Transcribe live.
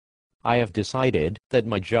I have decided that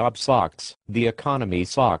my job sucks, the economy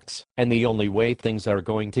sucks, and the only way things are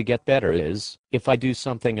going to get better is if I do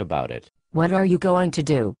something about it. What are you going to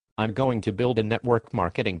do? I'm going to build a network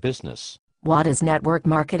marketing business. What is network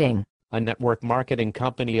marketing? A network marketing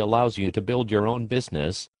company allows you to build your own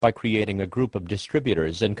business by creating a group of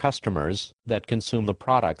distributors and customers that consume the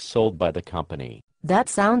products sold by the company. That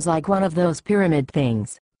sounds like one of those pyramid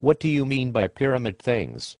things. What do you mean by pyramid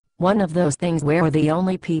things? One of those things where the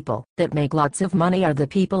only people that make lots of money are the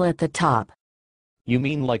people at the top. You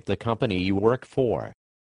mean like the company you work for?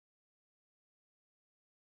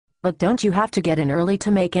 But don't you have to get in early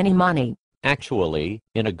to make any money? Actually,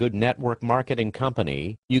 in a good network marketing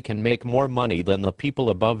company, you can make more money than the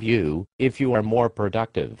people above you if you are more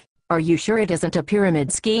productive. Are you sure it isn't a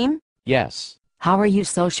pyramid scheme? Yes. How are you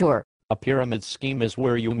so sure? A pyramid scheme is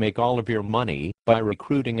where you make all of your money by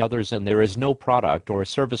recruiting others and there is no product or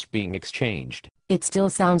service being exchanged. It still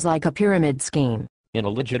sounds like a pyramid scheme. In a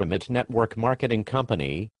legitimate network marketing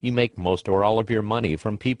company, you make most or all of your money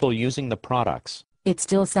from people using the products. It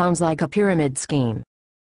still sounds like a pyramid scheme.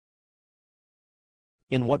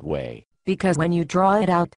 In what way? Because when you draw it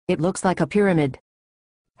out, it looks like a pyramid.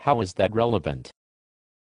 How is that relevant?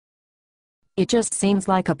 It just seems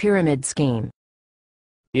like a pyramid scheme.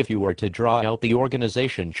 If you were to draw out the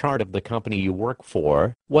organization chart of the company you work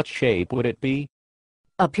for, what shape would it be?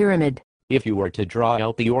 A pyramid. If you were to draw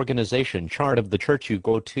out the organization chart of the church you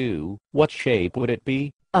go to, what shape would it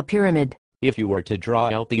be? A pyramid. If you were to draw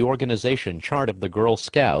out the organization chart of the Girl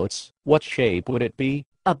Scouts, what shape would it be?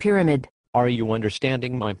 A pyramid. Are you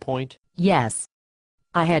understanding my point? Yes.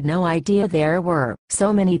 I had no idea there were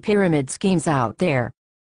so many pyramid schemes out there.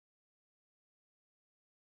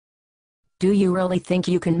 Do you really think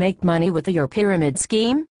you can make money with your pyramid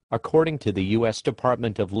scheme? According to the U.S.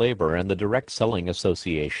 Department of Labor and the Direct Selling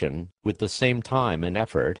Association, with the same time and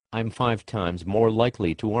effort, I'm 5 times more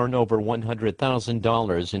likely to earn over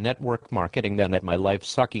 $100,000 in network marketing than at my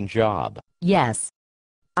life-sucking job. Yes.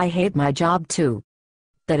 I hate my job too.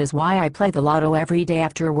 That is why I play the lotto every day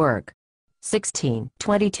after work. 16,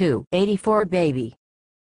 22, 84 baby.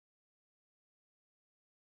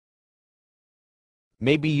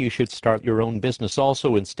 Maybe you should start your own business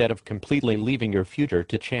also instead of completely leaving your future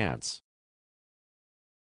to chance.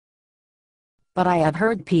 But I have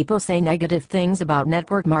heard people say negative things about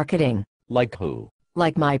network marketing. Like who?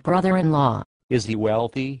 Like my brother-in-law. Is he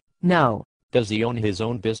wealthy? No. Does he own his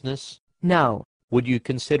own business? No. Would you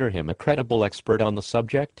consider him a credible expert on the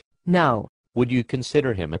subject? No. Would you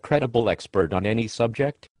consider him a credible expert on any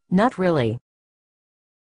subject? Not really.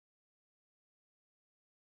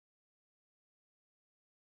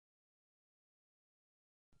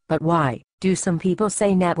 But why do some people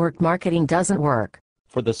say network marketing doesn't work?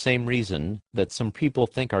 For the same reason that some people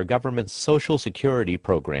think our government's Social Security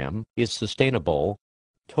program is sustainable.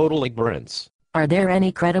 Total ignorance. Are there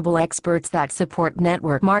any credible experts that support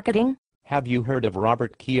network marketing? Have you heard of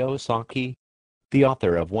Robert Kiyosaki? The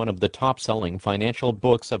author of one of the top-selling financial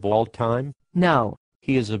books of all time? No.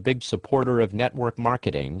 He is a big supporter of network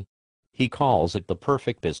marketing. He calls it the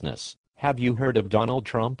perfect business. Have you heard of Donald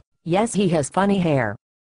Trump? Yes, he has funny hair.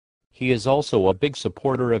 He is also a big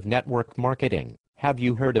supporter of network marketing. Have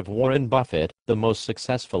you heard of Warren Buffett, the most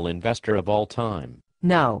successful investor of all time?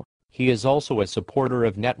 No. He is also a supporter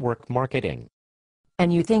of network marketing.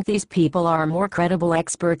 And you think these people are more credible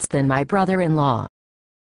experts than my brother-in-law?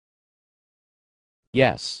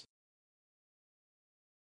 Yes.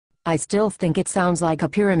 I still think it sounds like a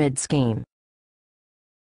pyramid scheme.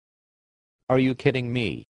 Are you kidding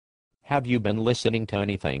me? Have you been listening to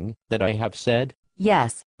anything that I have said?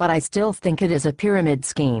 Yes, but I still think it is a pyramid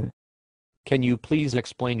scheme. Can you please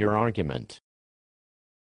explain your argument?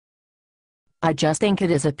 I just think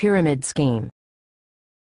it is a pyramid scheme.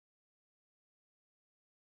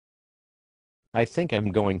 I think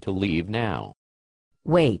I'm going to leave now.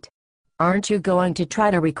 Wait. Aren't you going to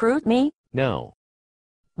try to recruit me? No.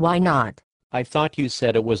 Why not? I thought you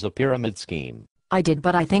said it was a pyramid scheme. I did,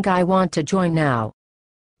 but I think I want to join now.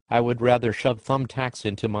 I would rather shove thumbtacks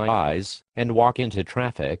into my eyes and walk into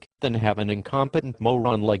traffic than have an incompetent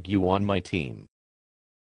moron like you on my team.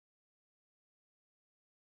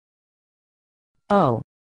 Oh.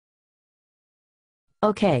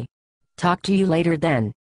 Okay. Talk to you later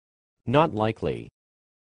then. Not likely.